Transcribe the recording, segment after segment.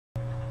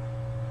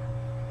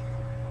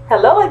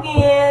Hello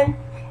again.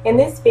 In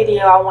this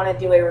video I want to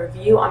do a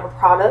review on a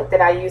product that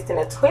I used in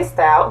a twist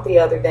out the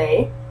other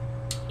day.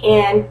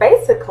 And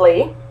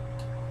basically,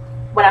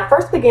 when I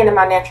first began in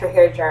my natural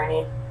hair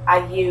journey,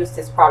 I used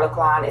this product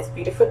line. It's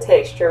Beautiful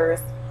Textures.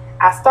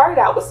 I started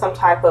out with some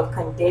type of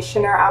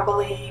conditioner, I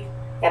believe,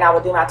 and I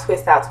would do my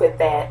twist outs with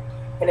that,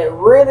 and it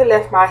really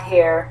left my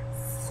hair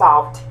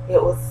soft.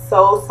 It was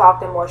so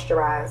soft and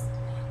moisturized.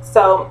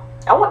 So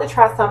I want to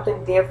try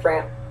something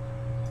different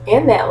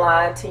in that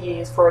line to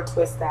use for a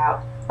twist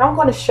out. I'm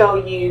going to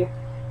show you,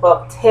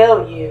 well,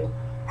 tell you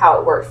how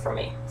it worked for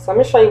me. So I'm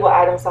going to show you what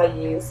items I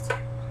used.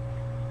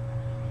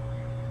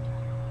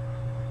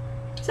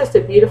 Just a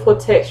Beautiful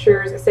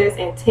Textures. It says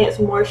Intense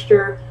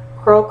Moisture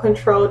Curl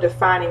Control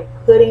Defining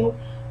Pudding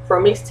for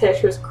mixed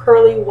textures,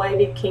 curly,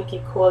 wavy, kinky,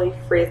 coily,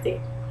 frizzy.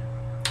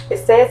 It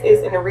says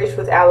it's enriched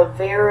with aloe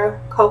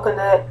vera,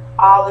 coconut,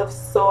 olive,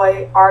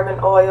 soy, argan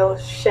oil,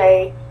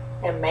 shea,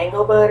 and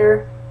mango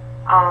butter.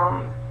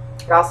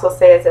 It also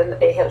says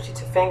that it helps you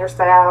to finger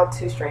style,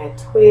 two-strand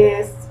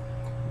twists,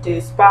 do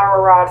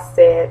spiral rod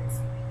sets.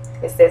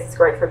 It says it's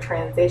great for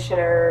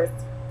transitioners,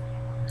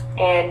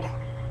 and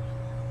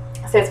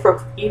it says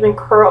for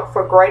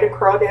greater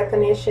curl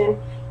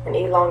definition and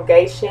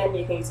elongation,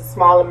 you can use a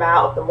small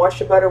amount of the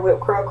Moisture Butter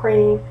Whipped Curl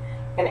Cream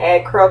and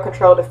add Curl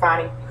Control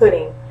Defining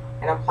Pudding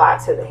and apply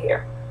it to the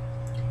hair.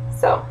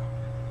 So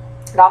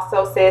it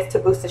also says to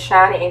boost the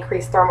shine and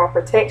increase thermal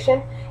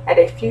protection, add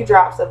a few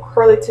drops of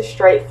curly to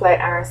straight flat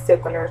iron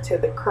silkener to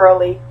the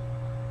curly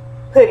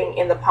pudding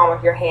in the palm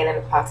of your hand and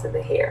apply to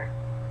the hair.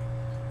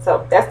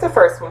 So that's the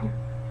first one.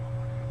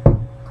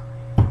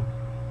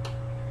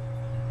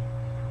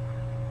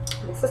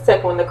 This is the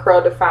second one, the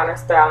Curl Definer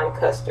Styling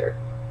Custard.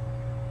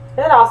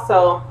 It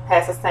also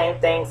has the same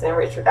things,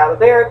 enriched with aloe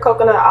vera,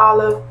 coconut,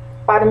 olive,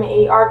 vitamin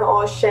E, argan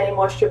oil, shea,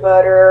 moisture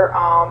butter.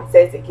 It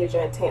says it gives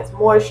you intense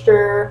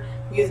moisture,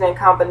 using in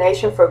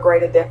combination for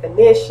greater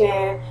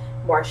definition,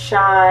 more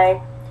shine,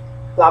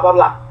 blah blah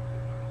blah.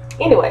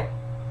 Anyway,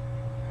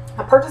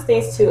 I purchased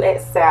these two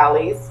at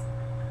Sally's,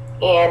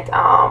 and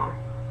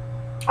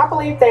I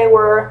believe they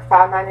were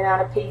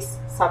 $5.99 a piece,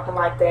 something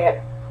like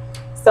that.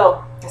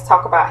 So let's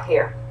talk about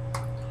hair.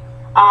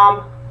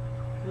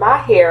 My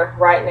hair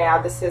right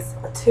now, this is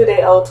a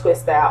 2-day-old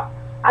twist out.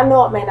 I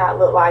know it may not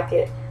look like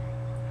it.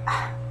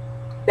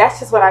 That's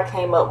just what I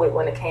came up with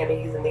when it came to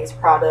using these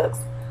products.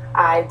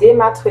 I did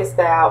my twist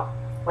out.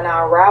 When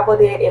I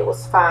unraveled it, it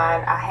was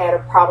fine. I had a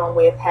problem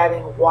with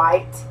having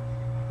white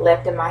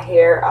left in my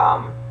hair.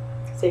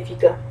 See if you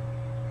can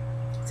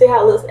see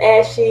how it looks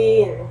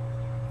ashy, and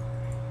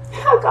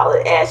I call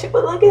it ashy,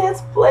 but look at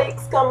its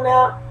flakes coming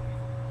out.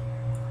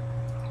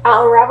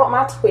 I unraveled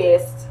my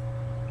twist,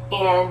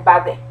 and by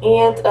the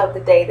end of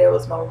the day, there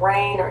was no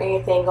rain or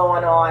anything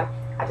going on.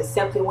 I just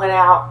simply went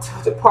out to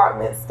a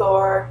department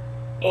store,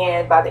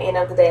 and by the end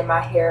of the day,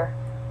 my hair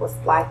was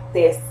like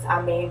this.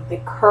 I mean, the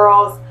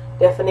curls,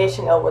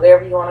 definition, or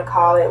whatever you want to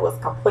call it, was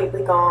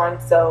completely gone.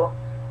 So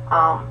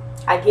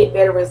I get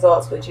better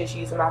results with just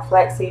using my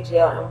flaxseed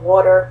gel and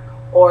water,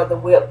 or the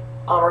whipped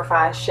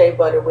unrefined shea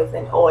butter with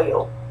an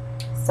oil.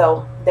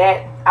 So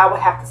that, I would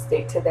have to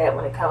stick to that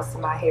when it comes to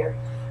my hair.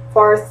 As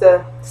far as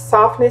the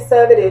softness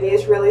of it, it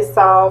is really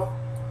soft.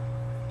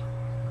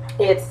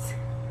 It's,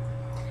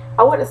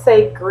 I wouldn't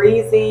say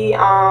greasy,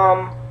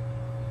 and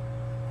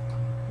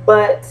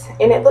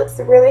it looks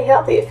really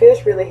healthy. It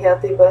feels really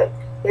healthy, but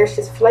there's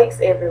just flakes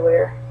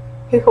everywhere.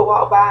 People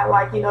walk by and,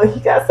 like, you know, you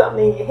got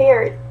something in your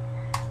hair,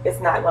 it's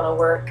not going to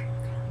work.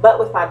 But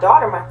with my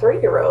daughter, my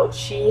 3-year-old,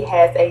 she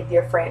has a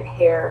different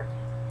hair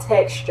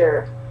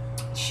texture.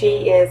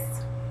 She is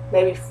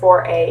maybe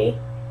 4A.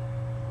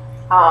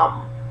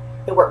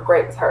 It worked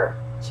great with her.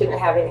 She didn't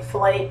have any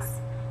flakes.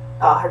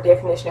 Her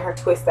definition of her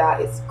twist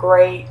out is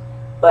great.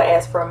 But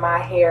as for my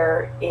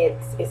hair,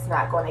 it's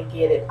not going to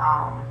get it.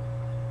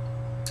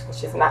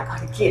 It's just not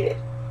going to get it.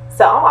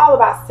 So I'm all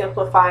about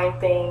simplifying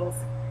things.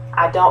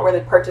 I don't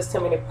really purchase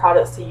too many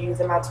products to use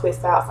in my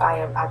twist outs.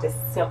 I just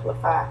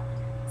simplify.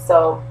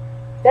 So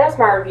that's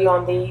my review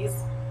on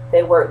these.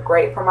 They work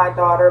great for my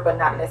daughter, but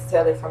not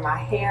necessarily for my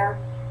hair.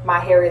 My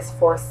hair is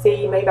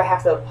 4C. Maybe I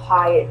have to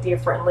apply it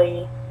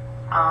differently.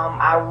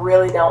 I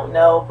really don't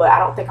know, but I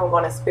don't think I'm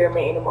going to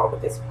experiment anymore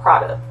with this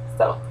product.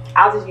 So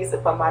I'll just use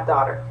it for my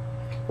daughter.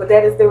 But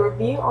that is the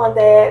review on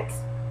that.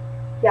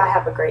 Y'all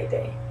have a great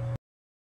day.